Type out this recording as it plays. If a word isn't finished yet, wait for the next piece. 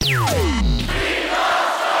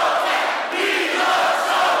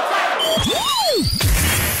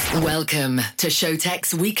Welcome to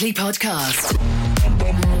Showtek's weekly podcast.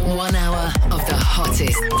 1 hour of the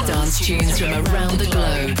hottest dance tunes from around the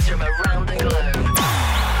globe.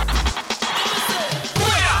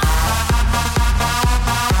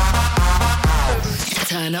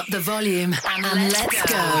 Turn up the volume and let's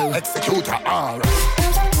go.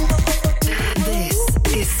 This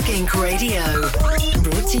is Skink Radio,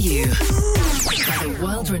 brought to you by the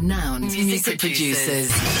world-renowned music producers.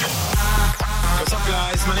 What's up,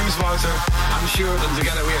 guys? My name is Wouter. I'm Sjoerd, and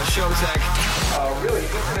together we are Showtek. Really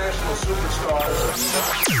international superstars.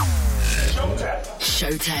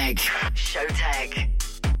 Showtek.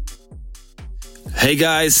 Hey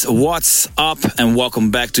guys, what's up? And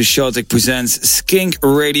welcome back to Showtek Presents Skink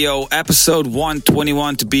Radio, episode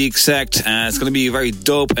 121 to be exact. It's going to be a very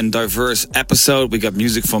dope and diverse episode. We got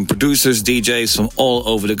music from producers, DJs from all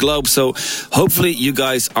over the globe. So hopefully you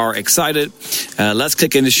guys are excited. Let's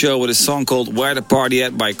kick in the show with a song called Where the Party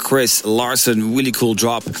At by Chris Larson. Really cool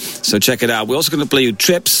drop. So check it out. We're also going to play you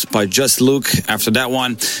Trips by Just Luke after that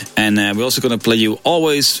one. And we're also going to play you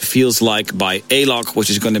Always Feels Like by Alok, which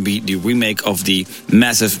is going to be the remake of the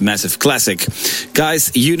massive classic.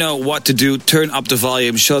 Guys, you know what to do. Turn up the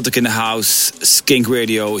volume. Showtek in the house. Skink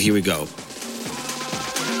Radio. Here we go.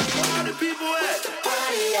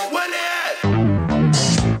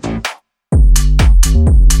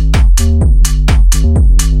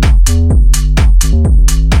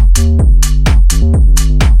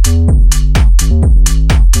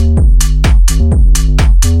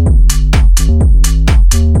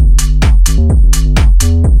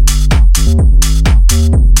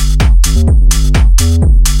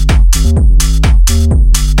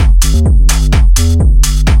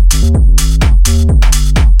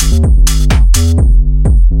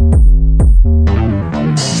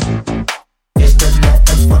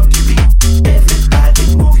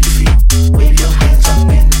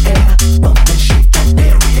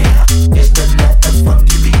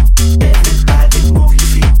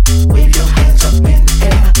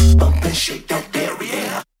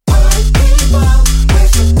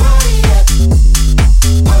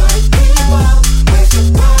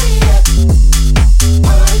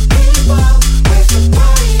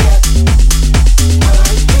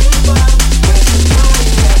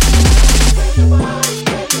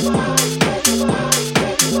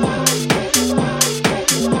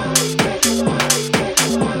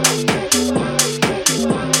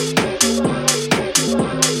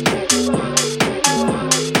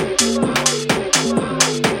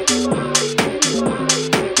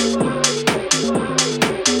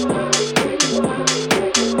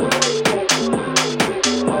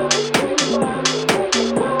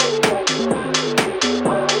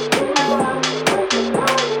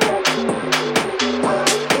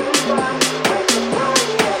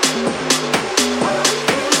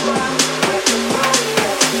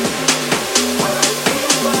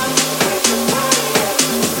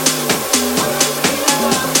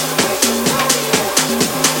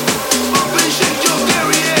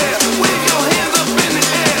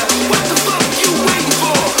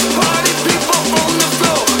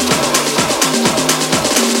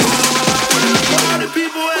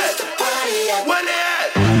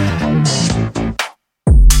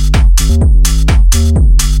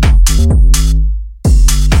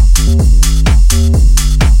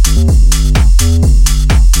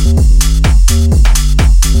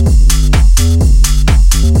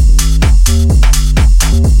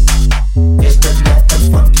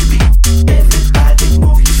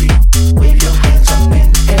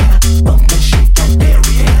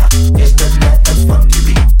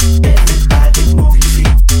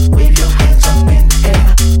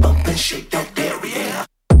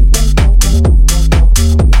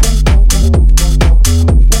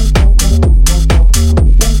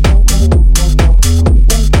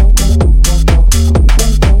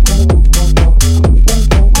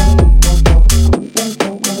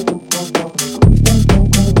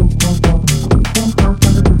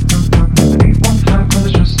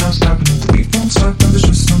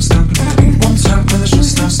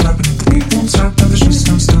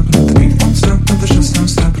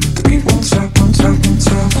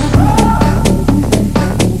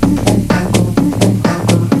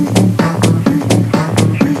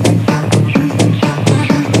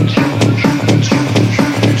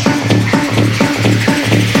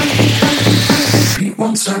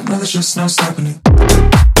 Just no stopping it.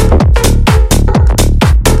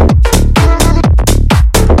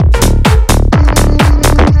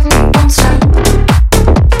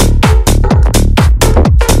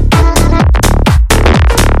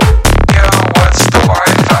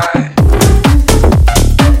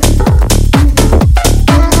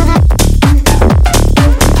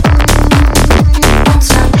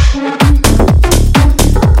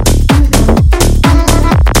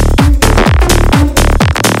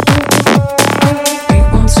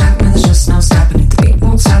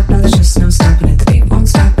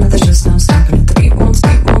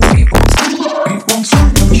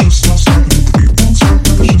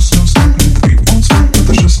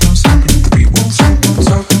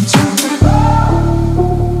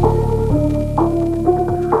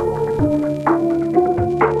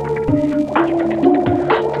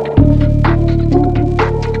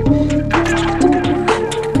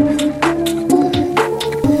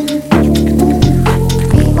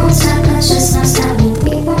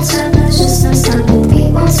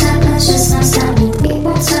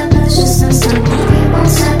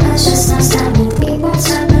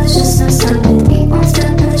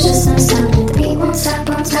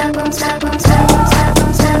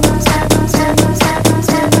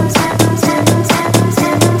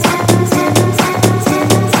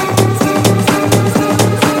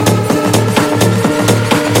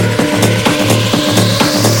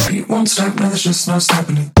 won't stop, no, there's just no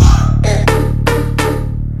stopping it.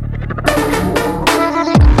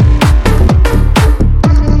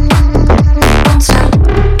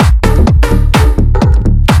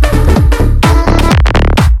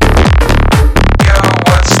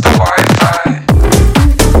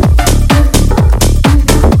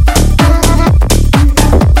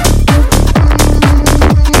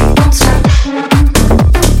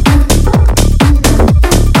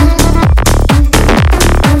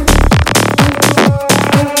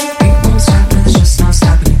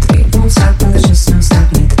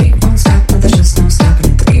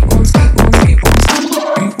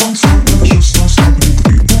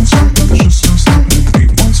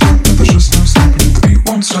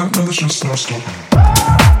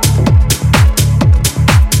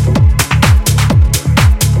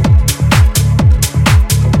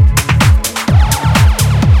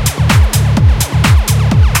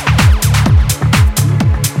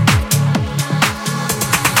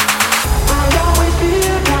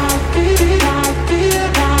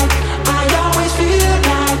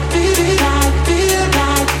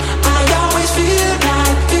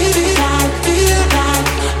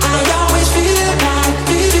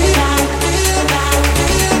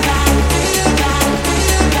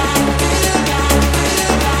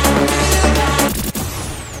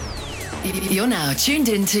 You're now tuned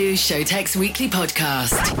into Showtek's weekly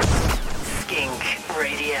podcast, Skink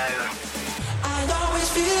Radio. I always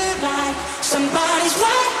feel like somebody's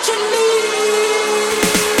watching me.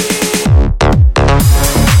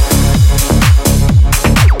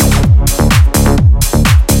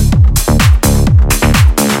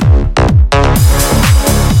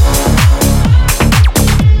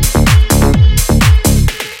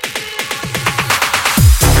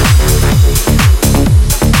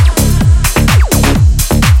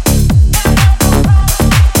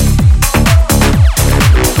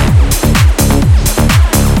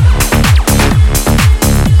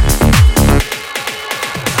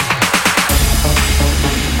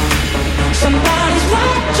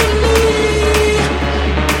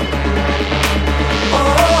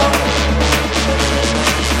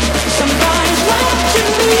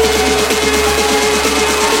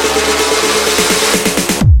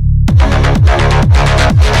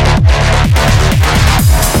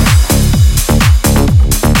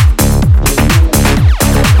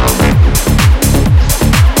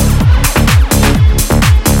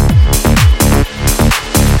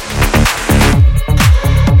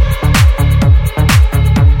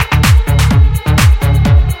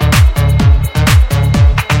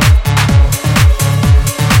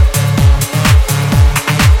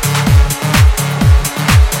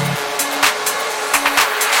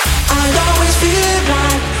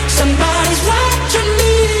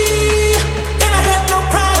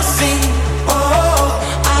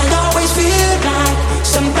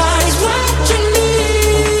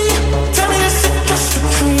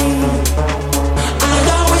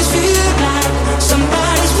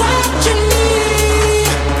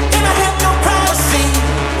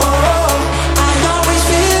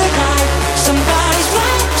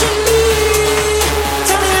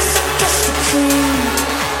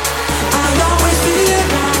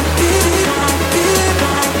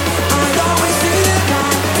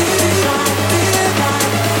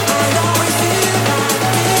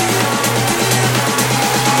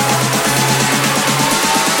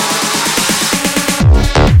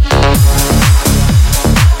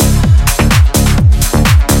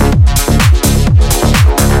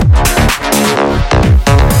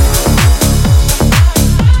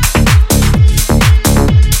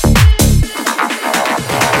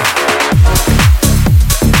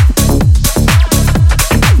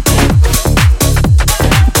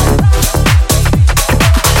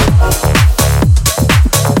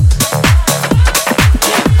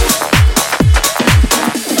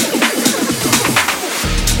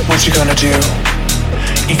 What you gonna do?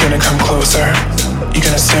 You gonna come closer? You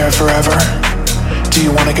gonna stare forever? Do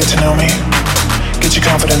you wanna get to know me? Get your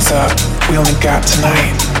confidence up, we only got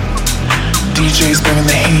tonight. DJ's bringing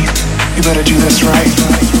the heat, you better do this right.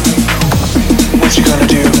 What you gonna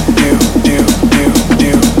do?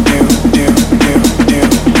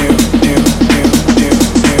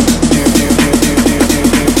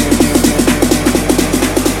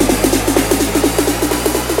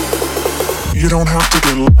 You don't have to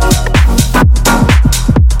get low.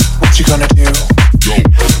 What you gonna do?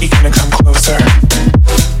 You gonna come closer?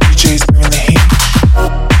 DJ's bringing the heat.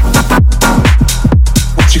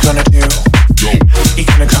 What you gonna do? You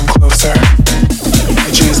gonna come closer?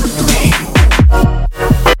 DJ's bringing the heat.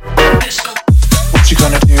 What you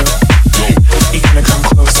gonna do? You gonna come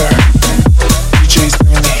closer? DJ's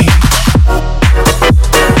bringing the heat.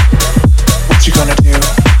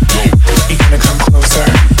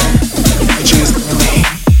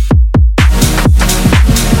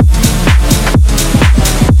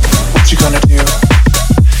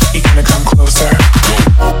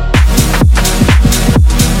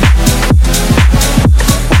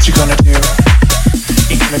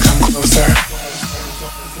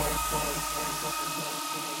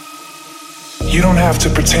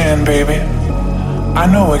 pretend, baby. I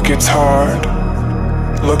know it gets hard.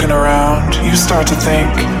 Looking around, you start to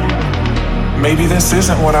think, maybe this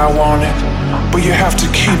isn't what I wanted. But you have to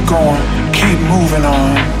keep going, keep moving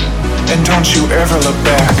on. And don't you ever look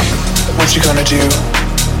back. What you gonna do?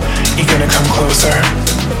 You gonna come closer?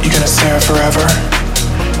 You gonna stare forever?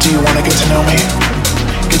 Do you wanna get to know me?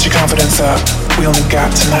 Get your confidence up, we only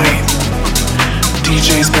got tonight.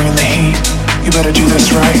 DJ's bringing the heat, you better do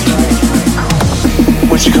this right.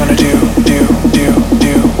 What you gonna do?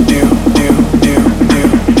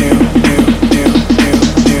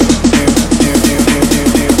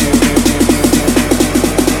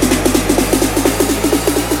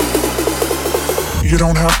 You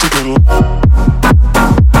don't have to get low.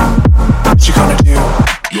 What you gonna do?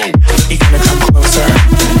 You gonna come closer?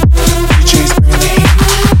 DJ's bringing the heat.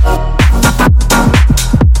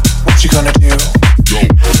 What you gonna do?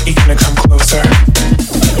 You gonna come closer?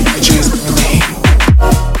 DJ's bringing the heat.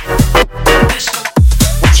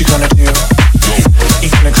 What you gonna do? You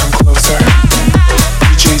gonna come closer?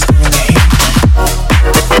 DJ's bringing the heat.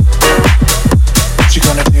 What you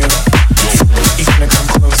gonna do? You gonna come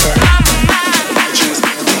closer?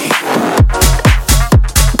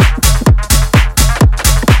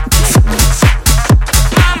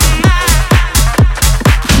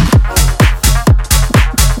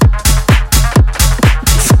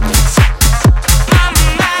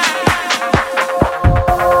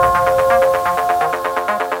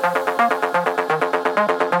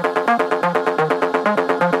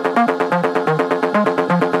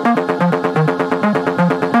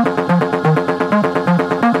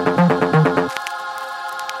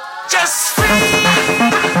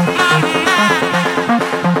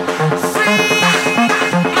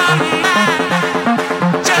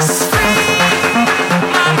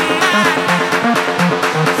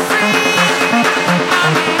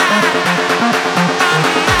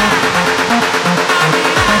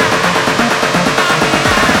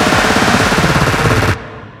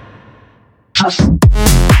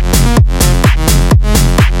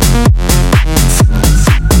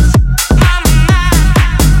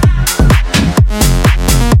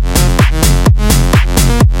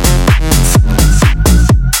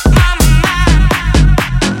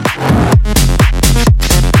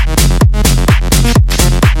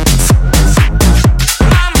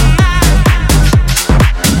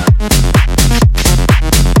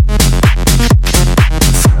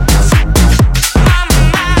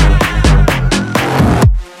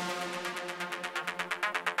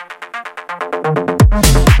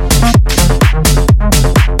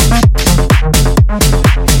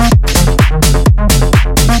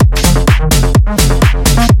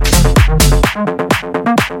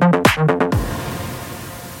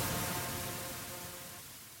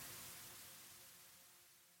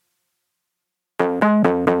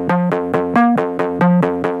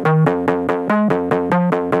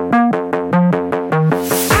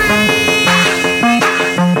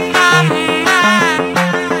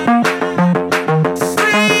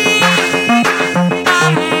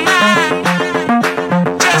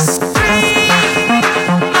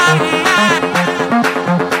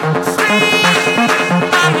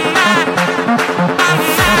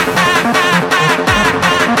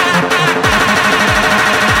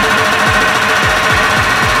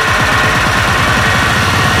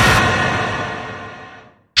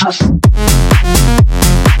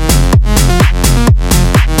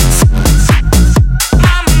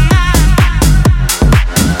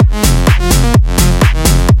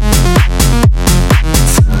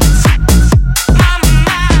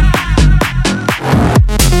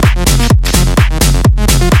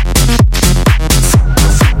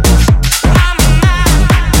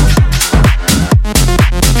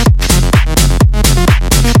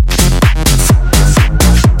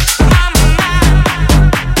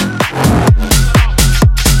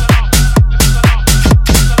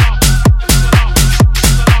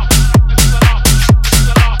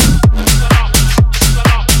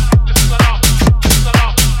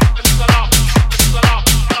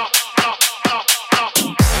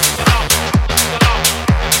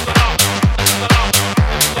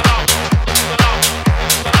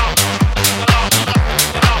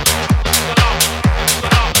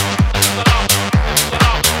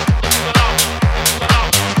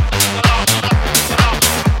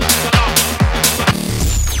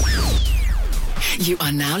 You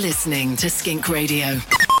are now listening to Skink Radio,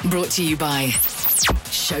 brought to you by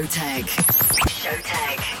Showtag.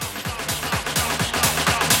 Showtag.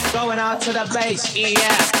 Going out to the bass,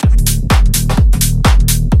 yeah.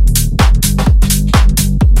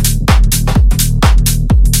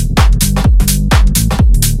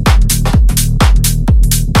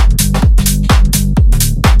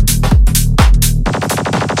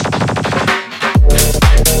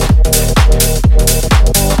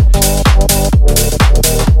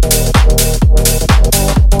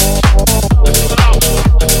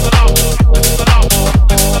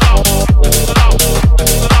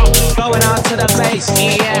 the bass,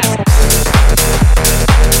 yeah.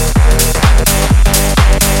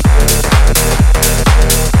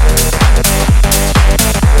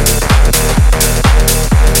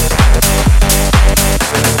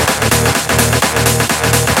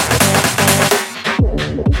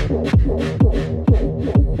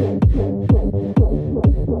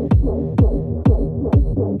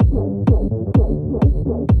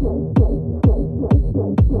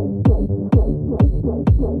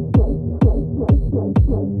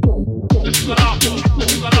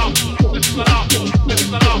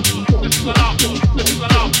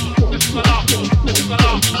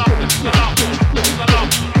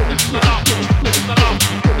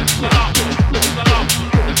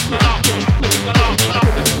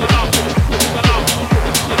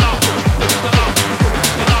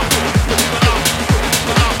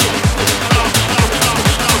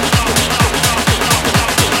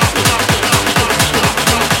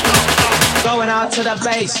 To the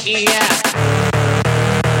bass, yeah.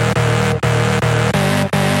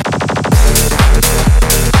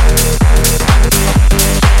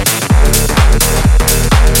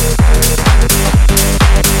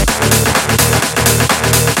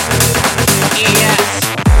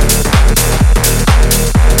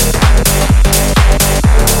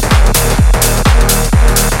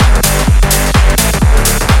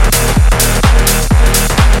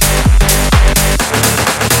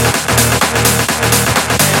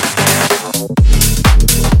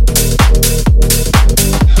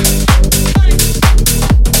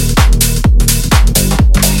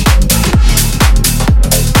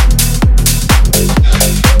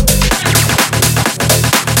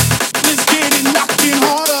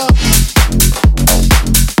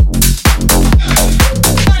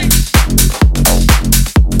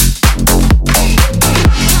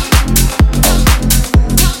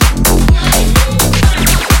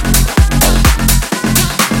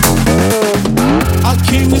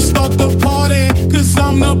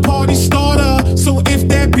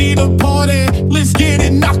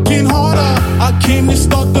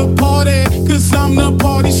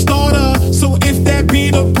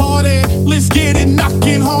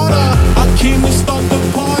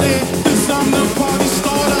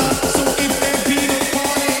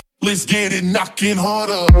 Let's get it knocking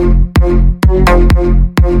harder.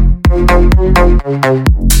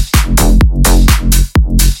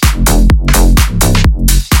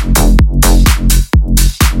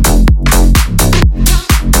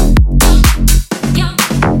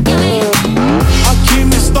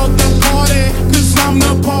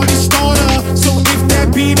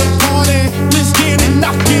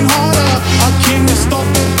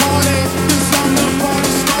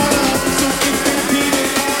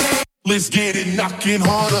 Let's get it knocking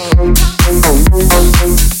harder.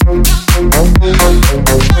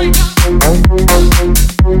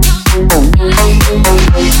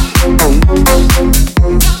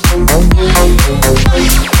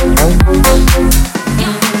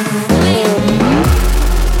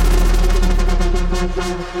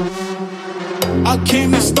 I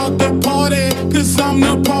came to start the party, cause I'm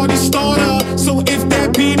the party starter. So if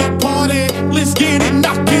that be the party, let's get it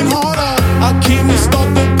knocking harder. I came to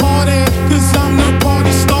start the party, cause I'm the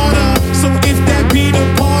party starter. So if that be the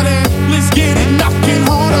party, let's get it knocking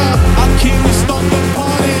harder. I came to start the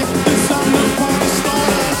party, cause I'm the party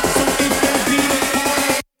starter. So if that be the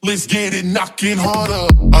party, let's get it knocking harder.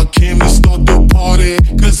 I came to start the party,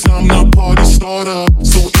 cause I'm the party starter.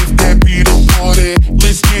 So if that be the party,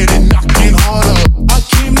 let's get it knocking harder. I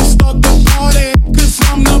came to start the party, cause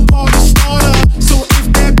I'm the party starter. So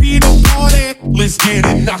if that be the party, let's get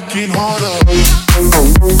it knocking harder.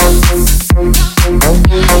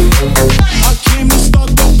 I came to start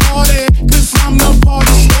the party, cause I'm the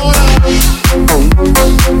party starter.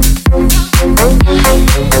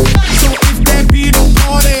 So if that be the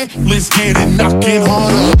party, let's get it knocking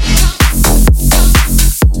harder.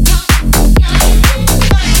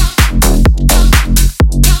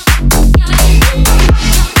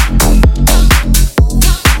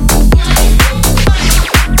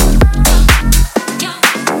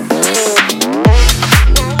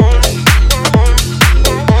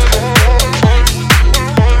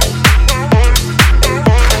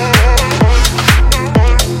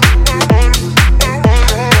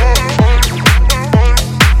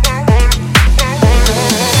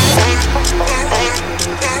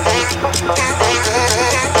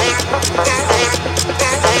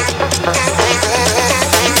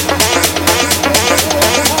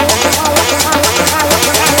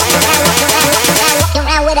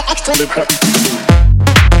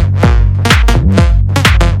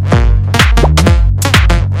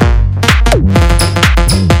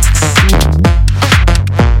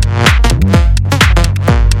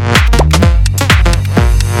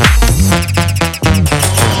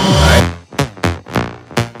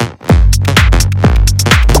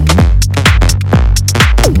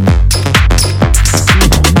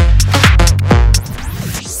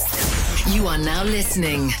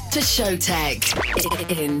 listening to Showtek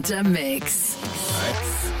in the mix.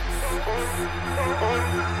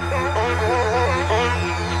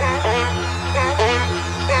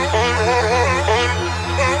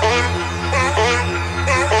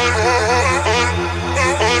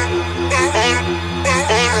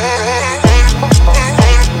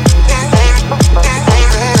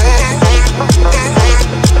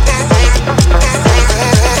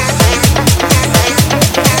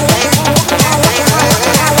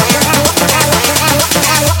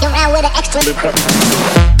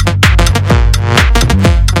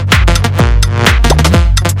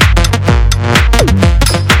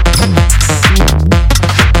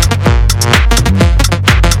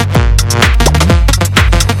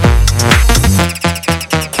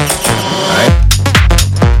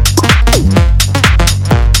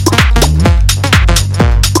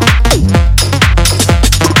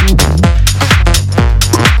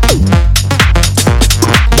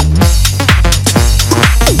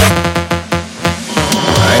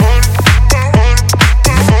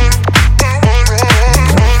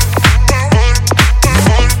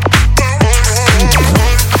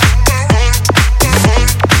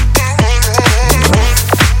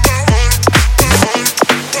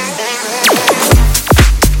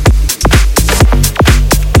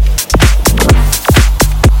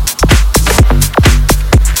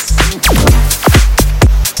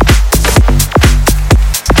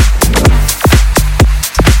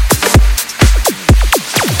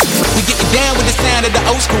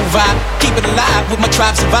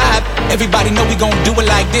 Everybody know we gon' do it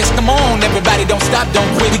like this. Come on, everybody, don't stop, don't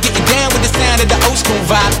quit. We getting down with the sound of the old school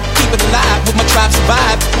vibe. Keep it alive with my tribe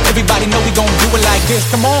survive. Everybody know we gon' do it like this.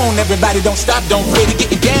 Come on, everybody, don't stop, don't quit. We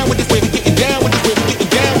getting down with this way. We getting down with this way. We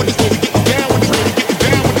getting down with this way. We getting down with this way. We getting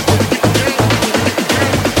down with this way.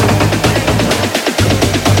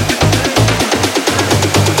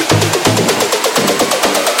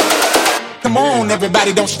 Come on,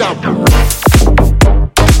 everybody, don't stop.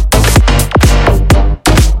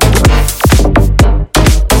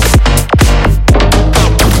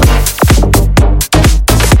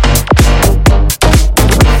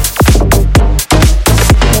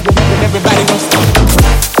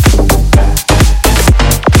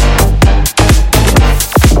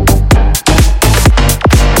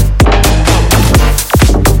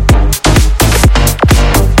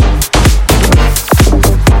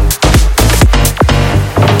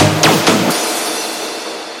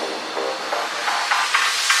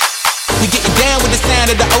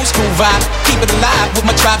 Keep it alive with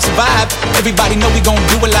my tribe survive. Everybody know we gon'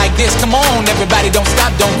 do it like this. Come on, everybody, don't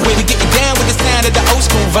stop, don't quit. We getting down with the sound of the old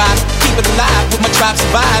school vibe. Keep it alive with my tribe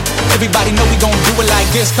survive. Everybody know we gon' do it like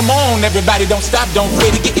this. Come on, everybody, don't stop, don't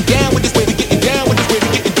quit. We getting down with this way. We getting down with this way. We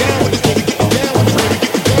getting down with this way. We getting down with this way. We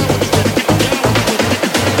getting down with this way.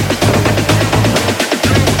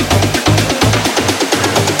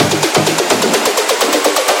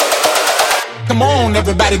 Come on,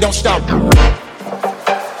 everybody, don't stop.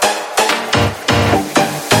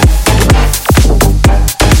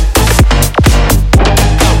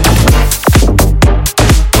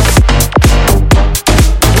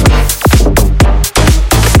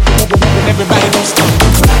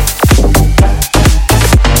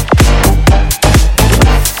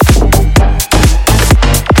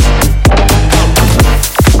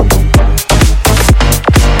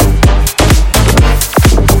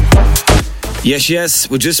 Yes,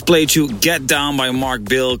 we just played you Get Down by Mark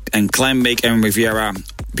Bill and Clambake and Riviera.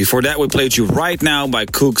 Before that, we played you Right Now by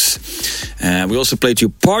Cooks. We also played you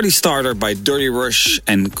Party Starter by Dirty Rush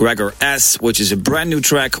and Gregor S, which is a brand new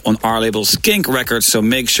track on our label Skink Records, so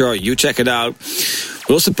make sure you check it out.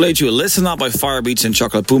 We also played you Listen Up by Firebeats and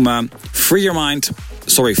Chocolate Puma, Free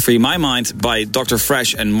My Mind by Dr.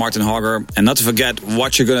 Fresh and Martin Hogger, and not to forget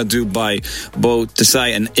What You're Gonna Do by Bo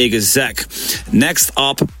Tesai and Iggy Zek. Next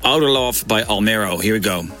up, Outer Love by Almero. Here we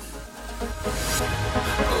go.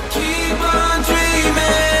 Keep on dreaming,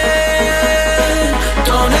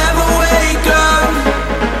 don't ever wake up.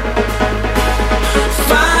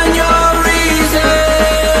 Find your reason,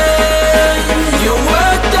 you're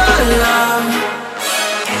worth the love.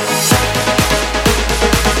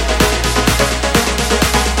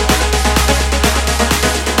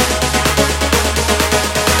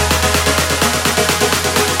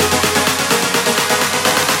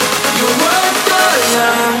 You're worth the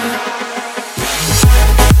love.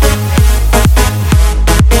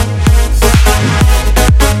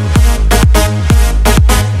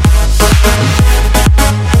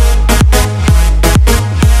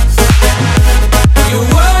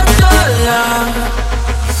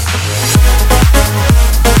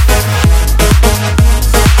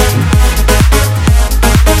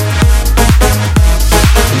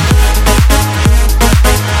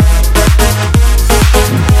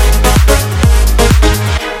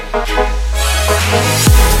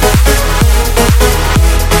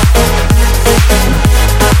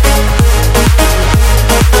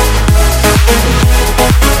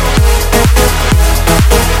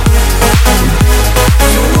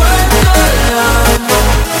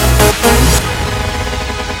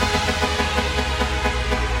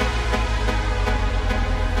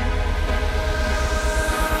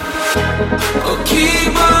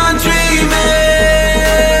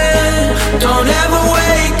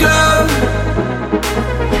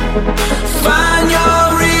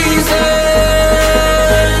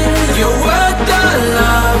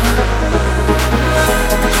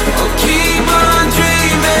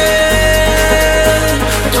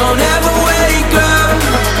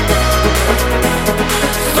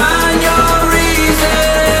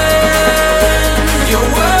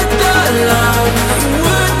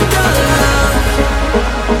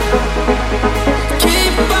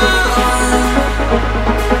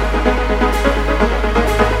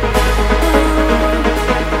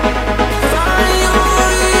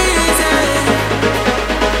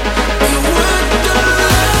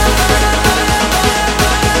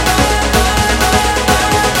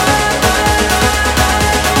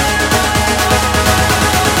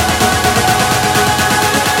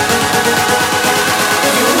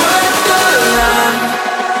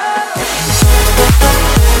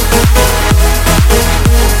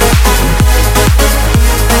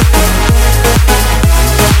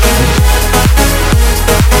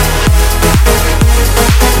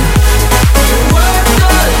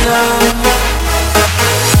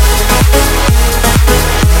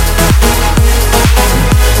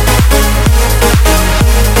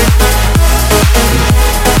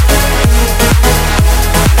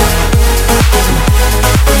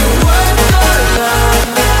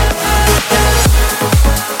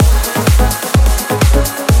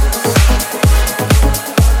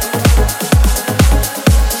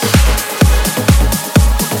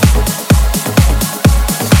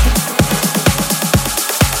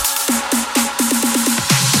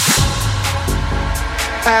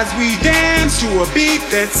 a beat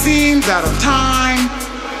that seems out of time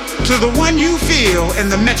to the one you feel in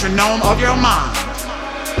the metronome of your mind?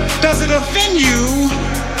 Does it offend you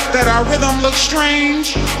that our rhythm looks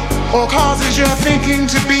strange or causes your thinking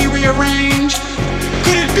to be rearranged?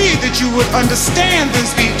 Could it be that you would understand this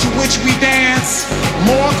beat to which we dance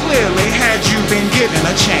more clearly had you been given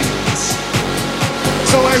a chance?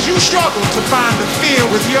 So as you struggle to find the feel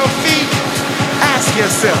with your feet, ask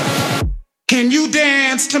yourself, can you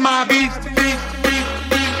dance to my beat?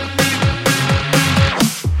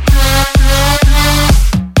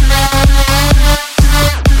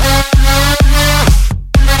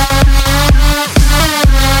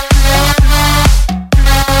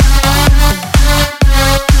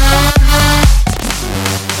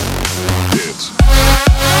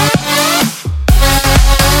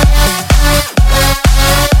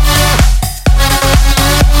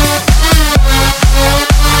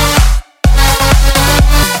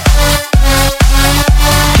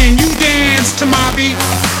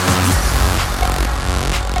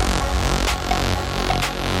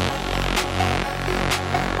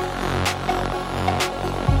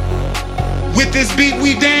 With this beat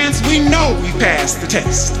we dance, we know we passed the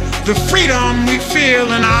test. The freedom we feel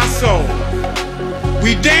in our soul.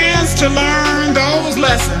 We dance to learn those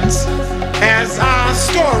lessons as our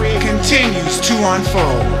story continues to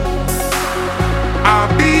unfold. Our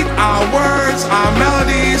beat, our words, our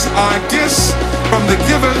melodies are gifts from the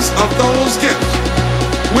givers of those gifts.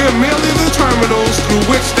 We're merely the terminals through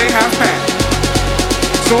which they have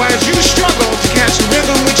passed. So as you struggle to catch a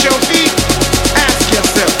rhythm with your feet, ask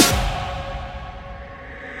yourself,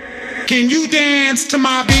 can you dance to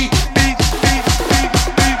my beat?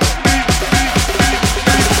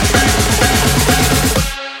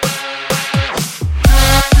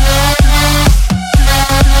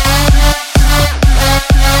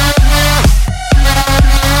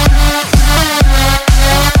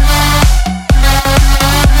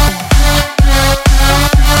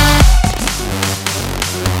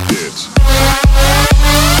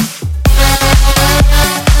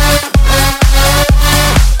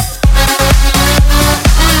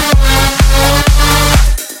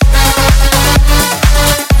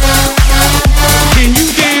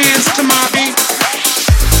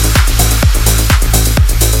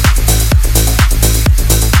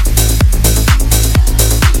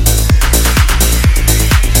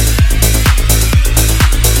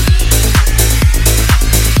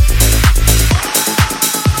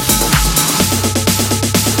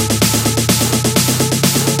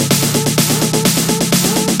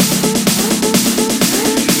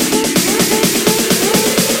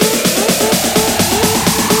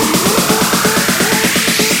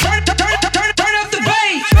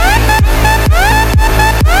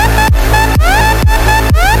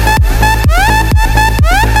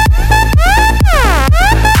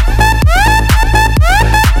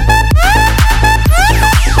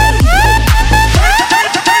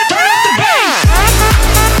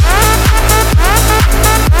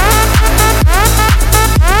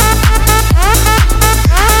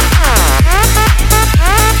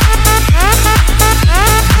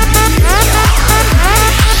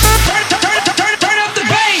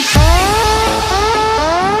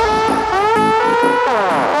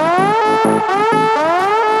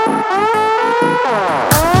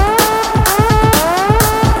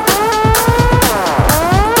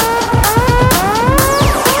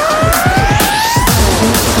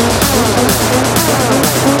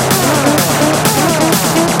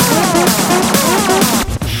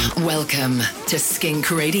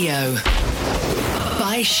 Skink Radio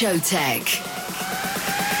by Showtek.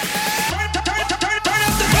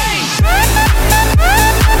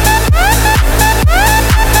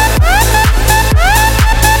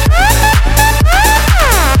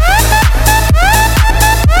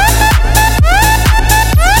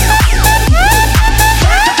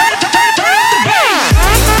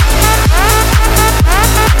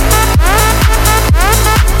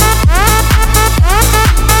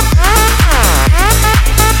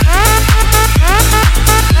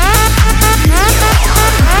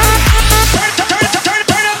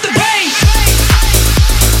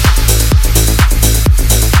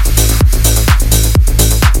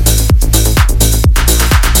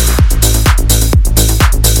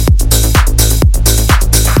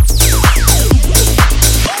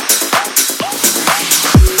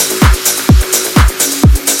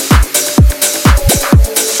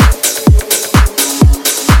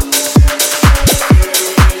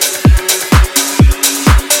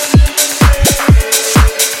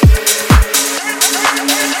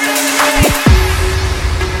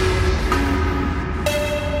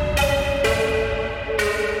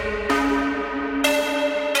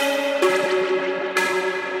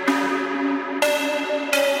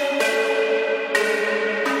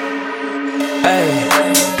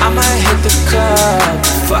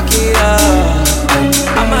 it up.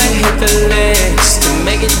 I might hit the licks to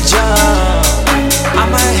make it jump. I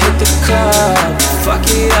might hit the club, fuck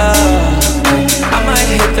it up. I might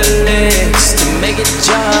hit the licks to make it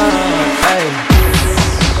jump. Ay.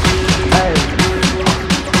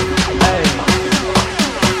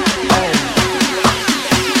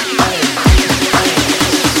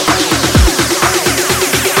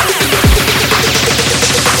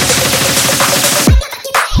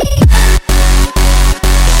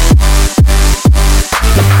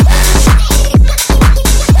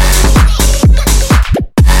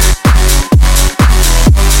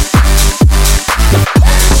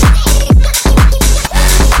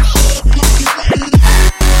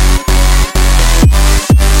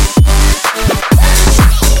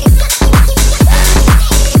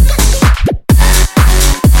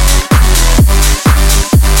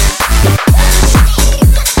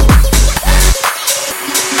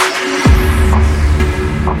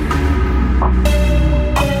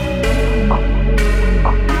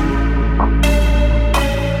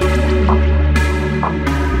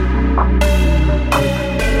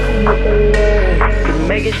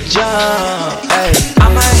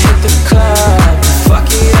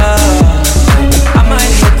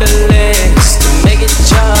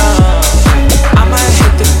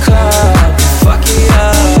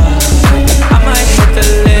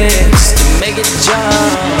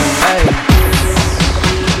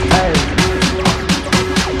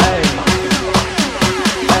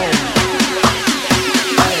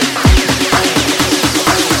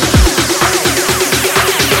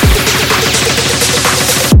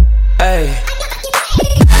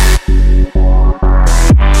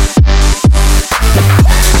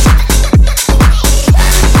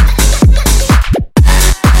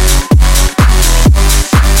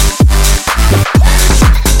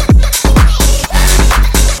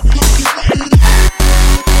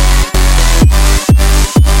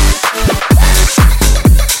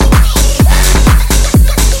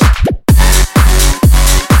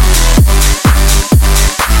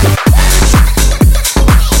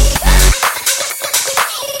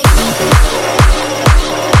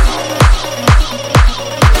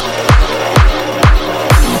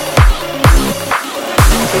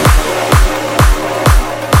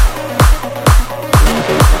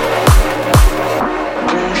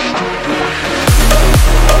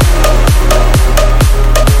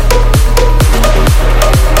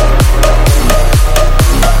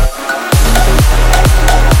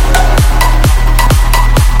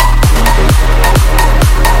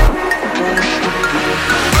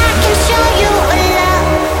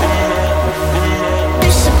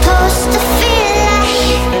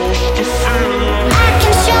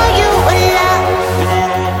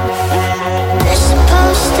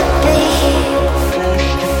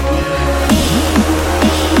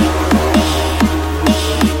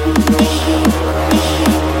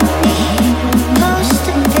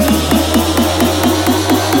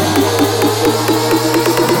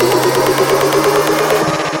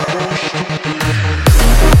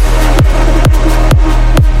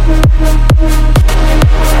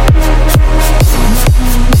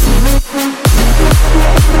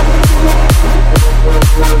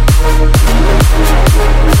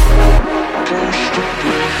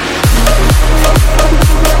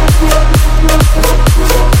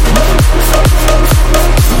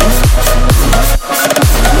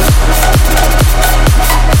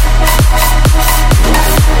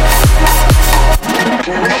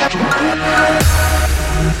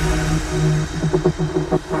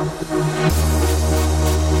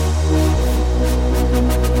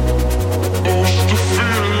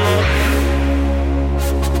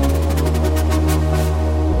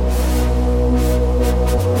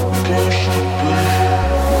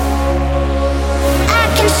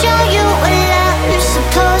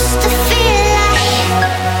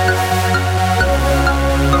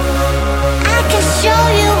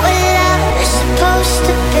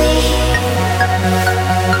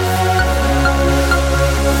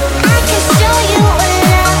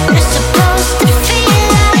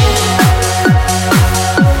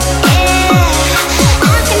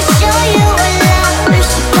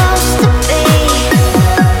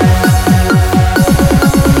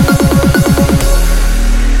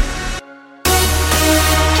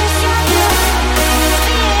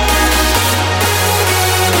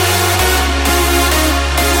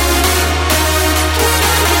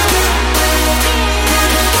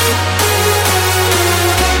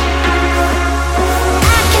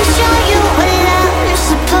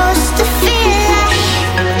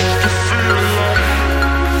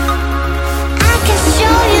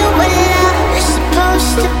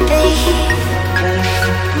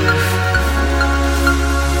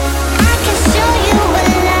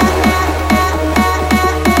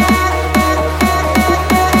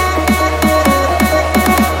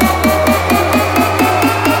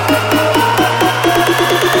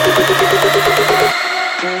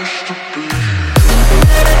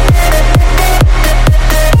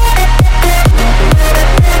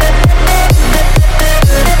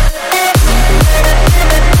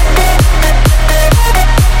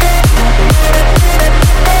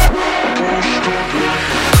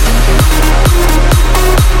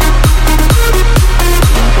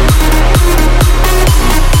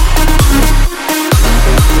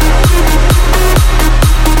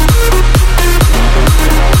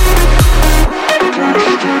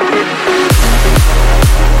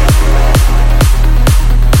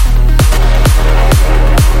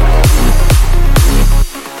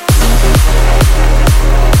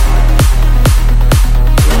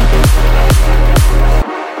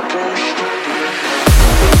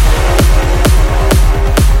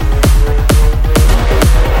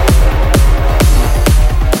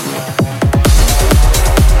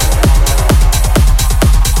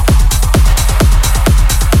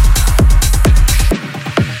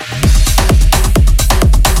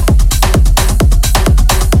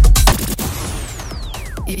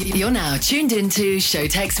 You're now tuned into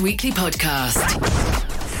Showtek's weekly podcast,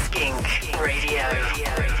 Skink Radio.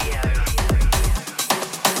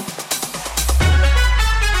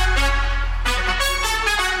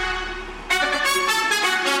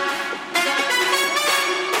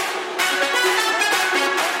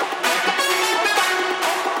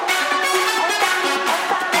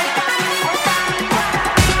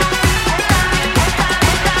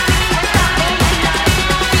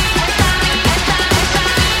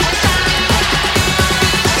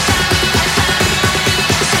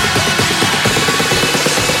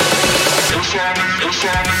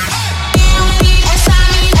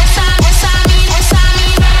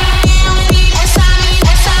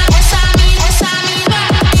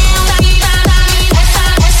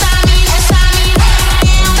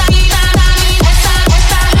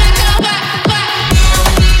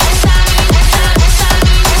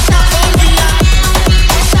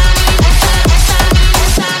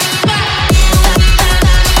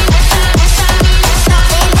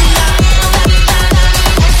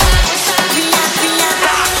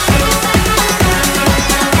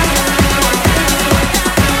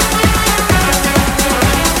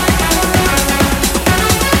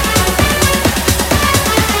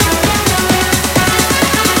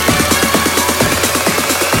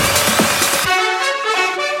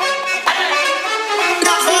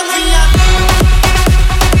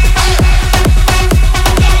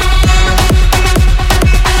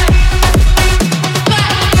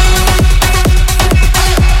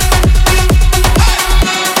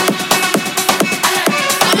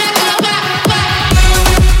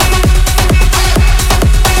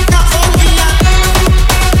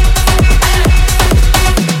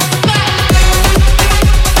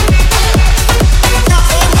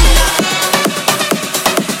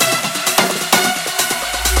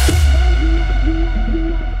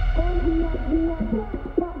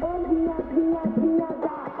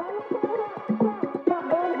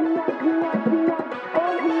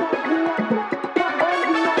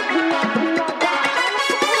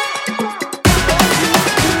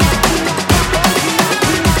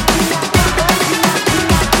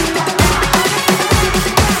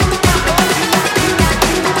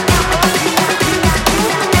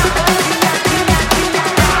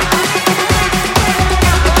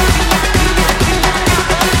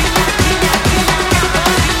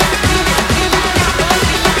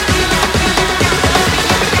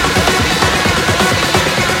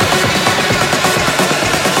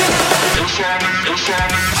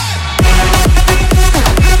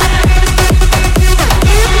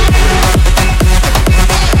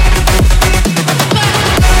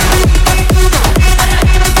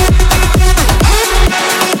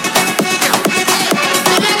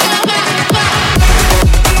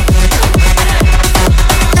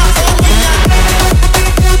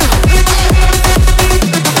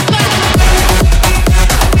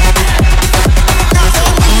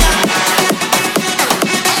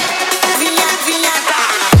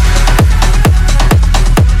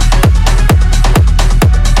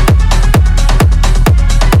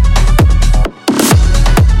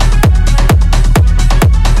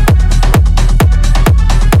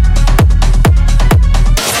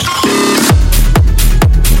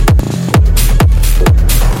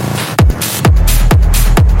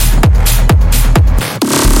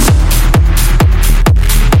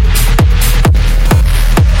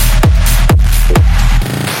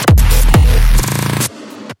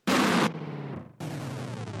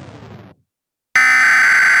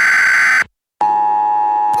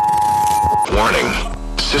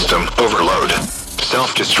 System overload.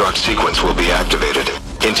 Self-destruct sequence will be activated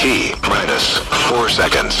in T-minus 4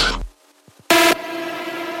 seconds.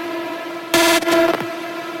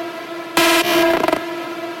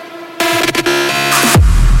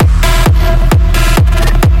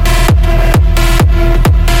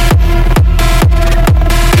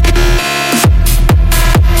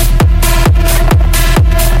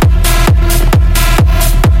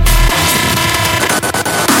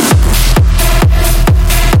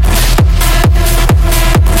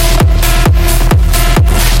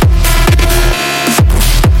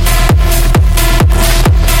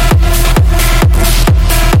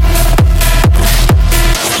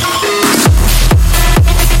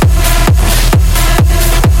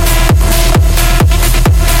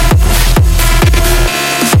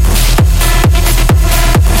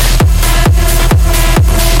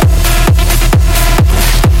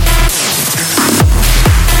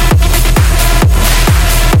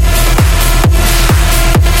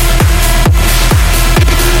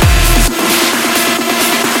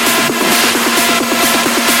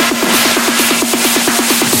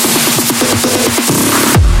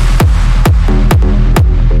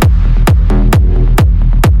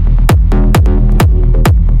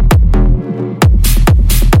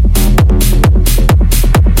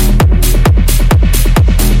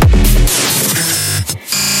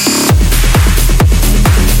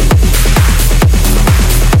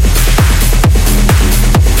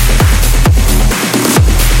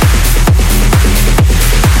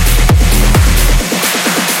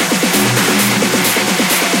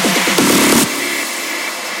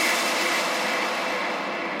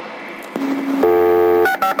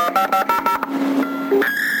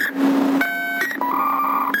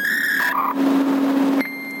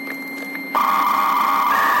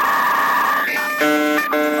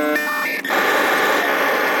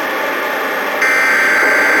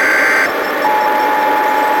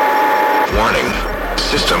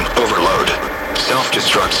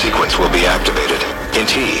 Self-destruct sequence will be activated in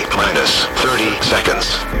T minus 30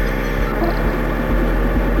 seconds.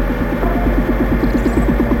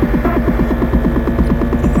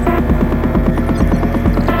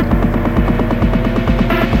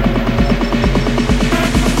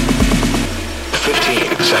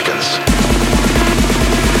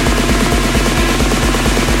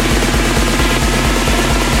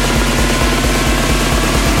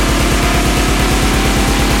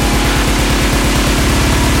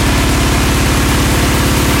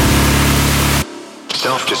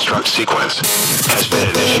 Self-destruct sequence has been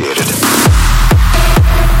initiated.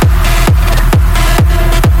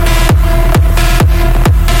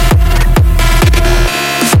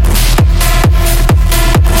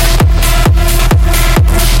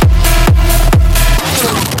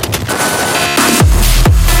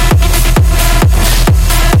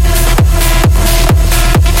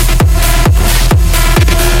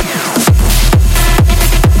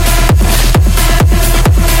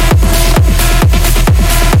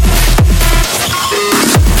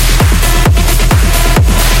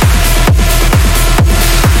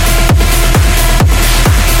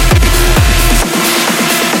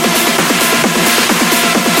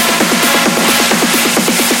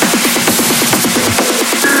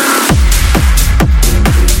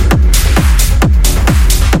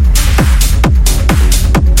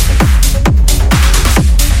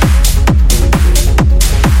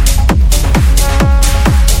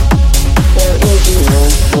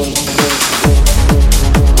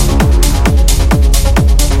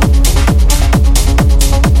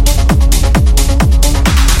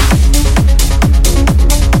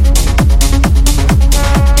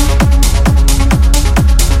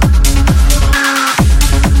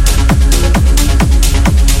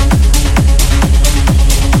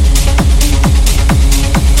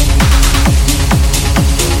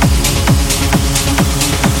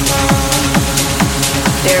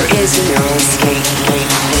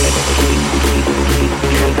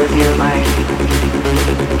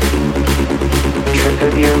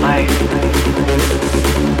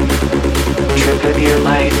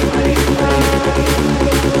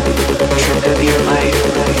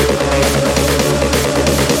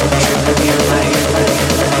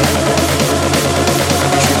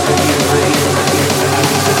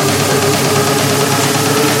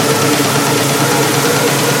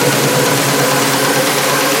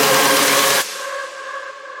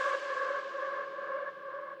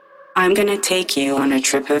 I'm gonna take you on a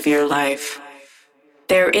trip of your life.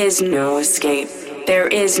 There is no escape. There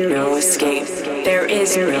is no escape. There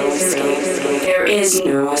is no escape. There is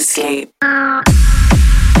no escape.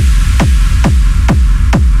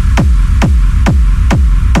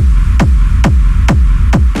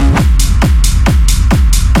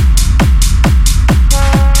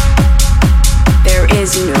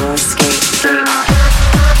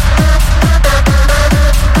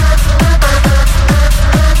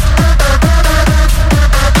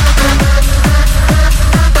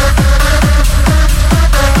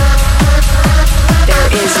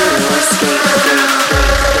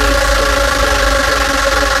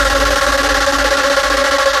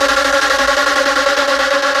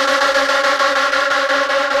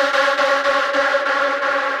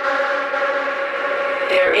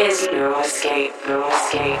 There is no escape. There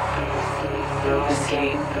is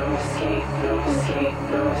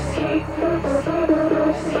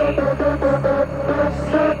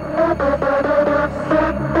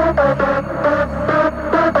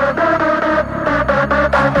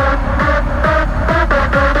no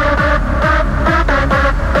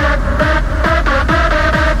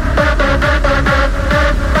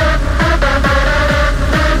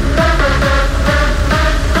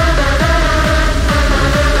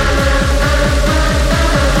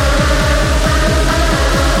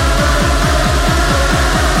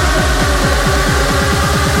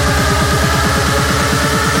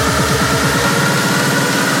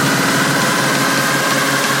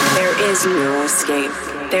escape.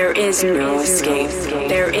 There is no escape.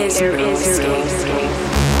 There is no escape.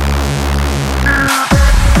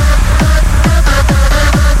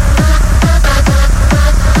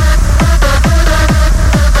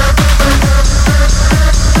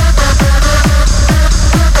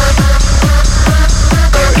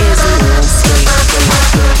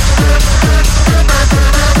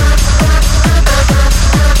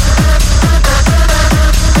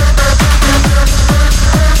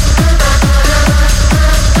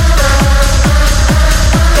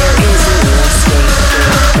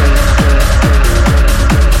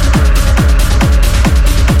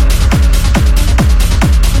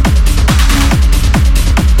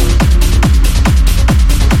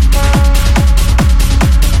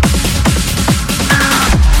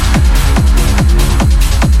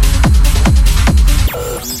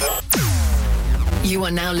 You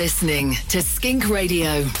are now listening to Skink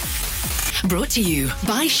Radio. Brought to you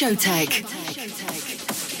by Showtek.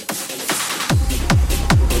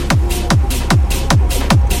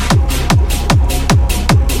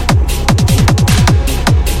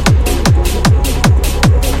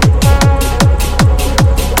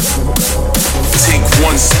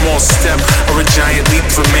 One small step or a giant leap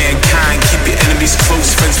for mankind. Keep your enemies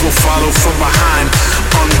close, friends will follow from behind.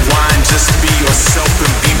 Unwind, just be yourself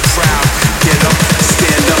and be proud. Get up,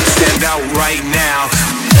 stand out right now.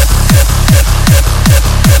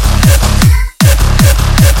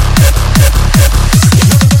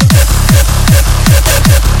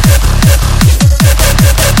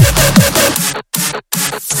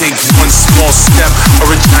 Take one small step or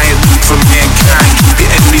a giant leap for mankind. Keep your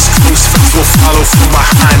enemies close, friends will follow from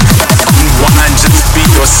behind. Unwind, just be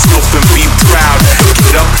yourself and be proud.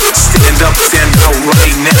 Get up, stand out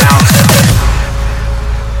right now.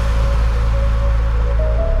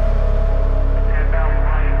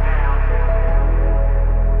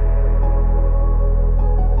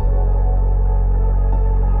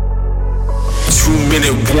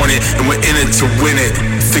 2-minute warning, and we're in it to win it.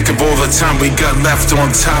 Think of all the time we got left on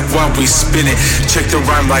top while we spin it. Check the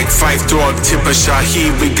rhyme like Fife Dog, Tipper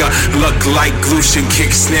Shaheed. We got luck like Glushin,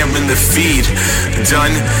 kick snare in the feed.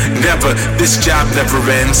 Done? Never. This job never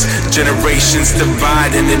ends. Generations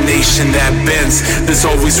divide in a nation that bends. There's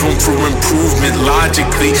always room for improvement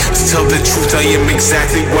logically. To tell the truth, I am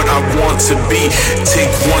exactly what I want to be.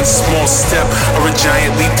 Take one small step or a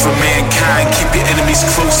giant leap for mankind. Keep your enemies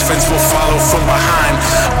close, friends will follow from behind.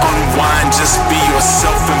 Unwind, just be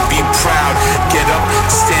yourself and be proud. Get up,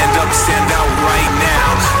 stand out right now.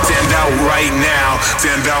 Stand out right now,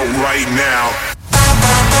 stand out right now.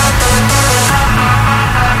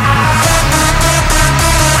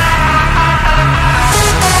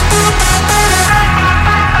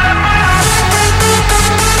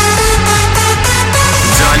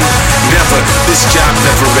 Done? Never. This job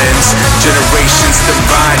never ends. Generations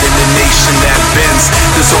divide in a nation that bends.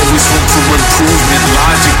 There's always room for improvement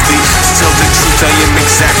logically. To tell the truth, I am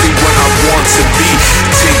exactly what I want to be.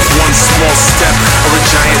 Take one small step or a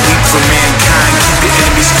giant leap for mankind. Keep your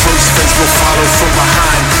enemies close, friends will follow from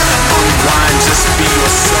behind. Unwind, just be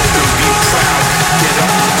yourself and be proud. Get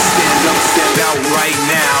up, stand out right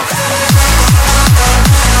now.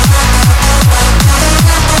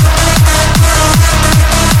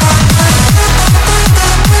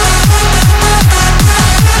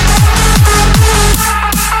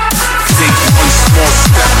 Small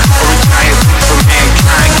step or a giant leap for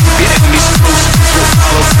mankind. Keep your enemies close, will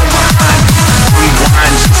follow from behind.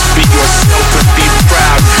 Rewind, just be yourself and be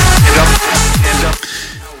proud. Get up, stand up.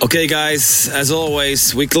 Okay guys, as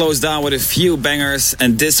always, we close down with a few bangers,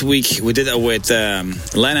 and this week we did it with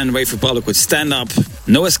Lana and Rave Republic with Stand Up,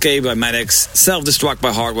 No Escape by Maddox, Self-Destruct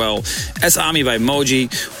by Hardwell, S-Ami by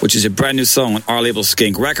Moji, which is a brand new song on our label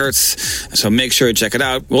Skink Records, so make sure you check it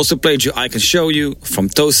out. We also played you I Can Show You from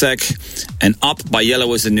Tosek, and Up by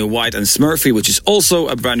Yellow is the New White and Smurfy, which is also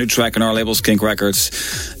a brand new track on our label Skink Records.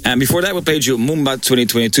 And before that we played you Mumba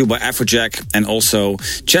 2022 by Afrojack, and also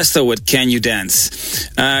Chesto with Can You Dance.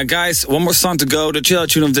 Guys, one more song to go. The chill out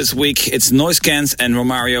tune of this week, it's Noise Cans and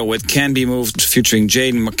Romario with Can Be Moved featuring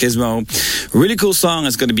Jane Machismo. Really cool song.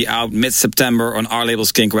 It's going to be out mid-September on our label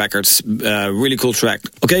Skink Records. Really cool track.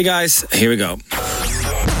 Okay guys, here we go.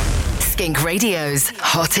 Skink Radio's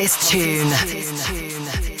hottest tune.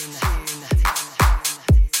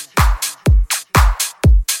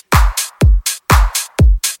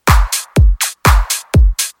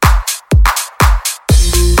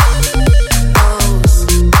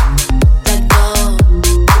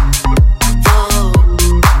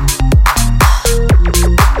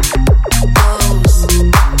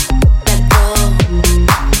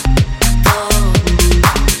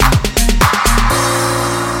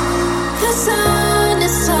 The sun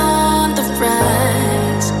is on the rise.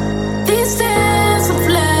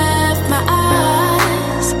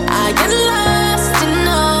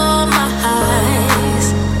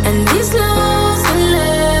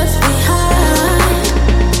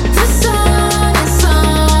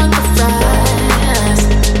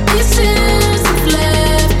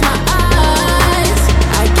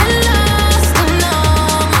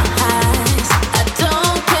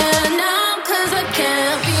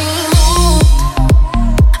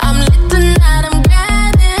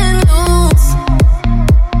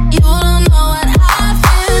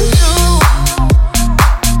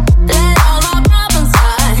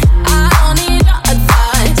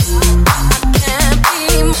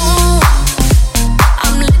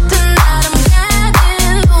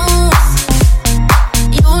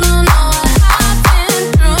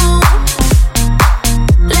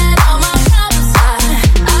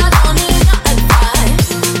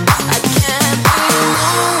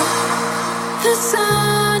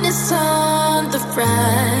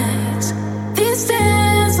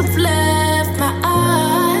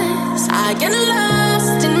 I get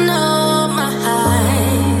lost in all my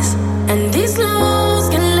highs, and these lows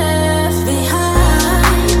get left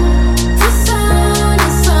behind. The sun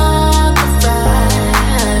is on the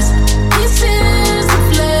rise. These fears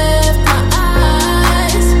have left my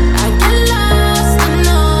eyes. I get lost in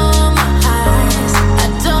all my highs. I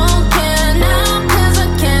don't care now 'cause I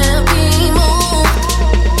can't be moved.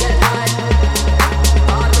 Get high,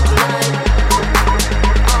 party tonight.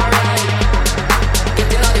 Alright, get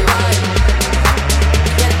in on the ride.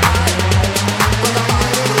 Get high, we're gonna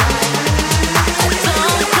party tonight. I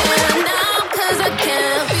don't care now 'cause I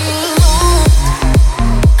can't be moved.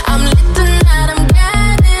 I'm lit tonight, I'm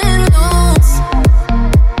getting loose.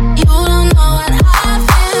 You don't know what I've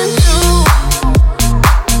been through.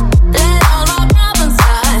 Let all my problems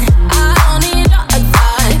die. I don't need your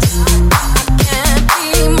advice. I can't be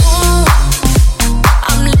moved.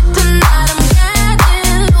 I'm lit tonight, I'm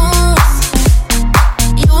getting loose.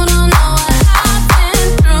 You don't know what I've been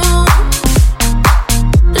through.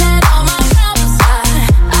 Let all my problems die.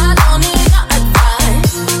 I don't need your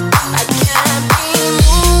advice. I can't be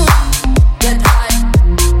moved. Get high,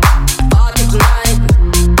 party tonight.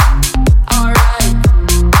 Alright,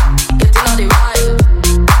 get in on the ride.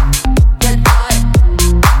 Get high,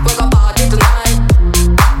 we're gonna party tonight.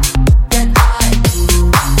 Get high,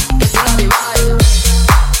 get in on the ride.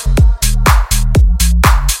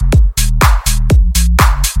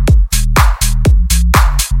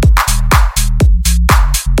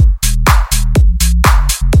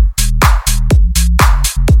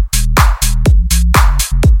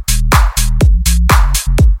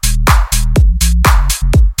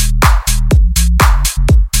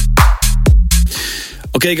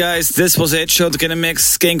 Okay, guys, this was it. Showtek in a Mix,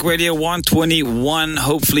 Skink Radio 121.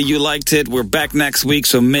 Hopefully you liked it. We're back next week,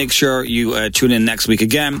 so make sure you tune in next week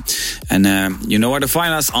again. And you know where to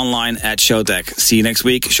find us online at Showtek. See you next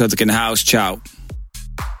week. Showtek in the house. Ciao.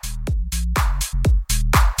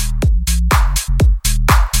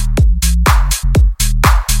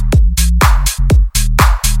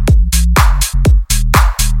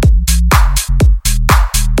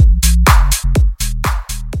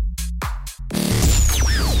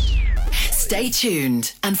 Stay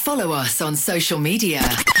tuned and follow us on social media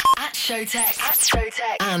at Showtek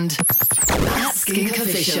and at Skink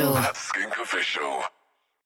Official. Skink Official.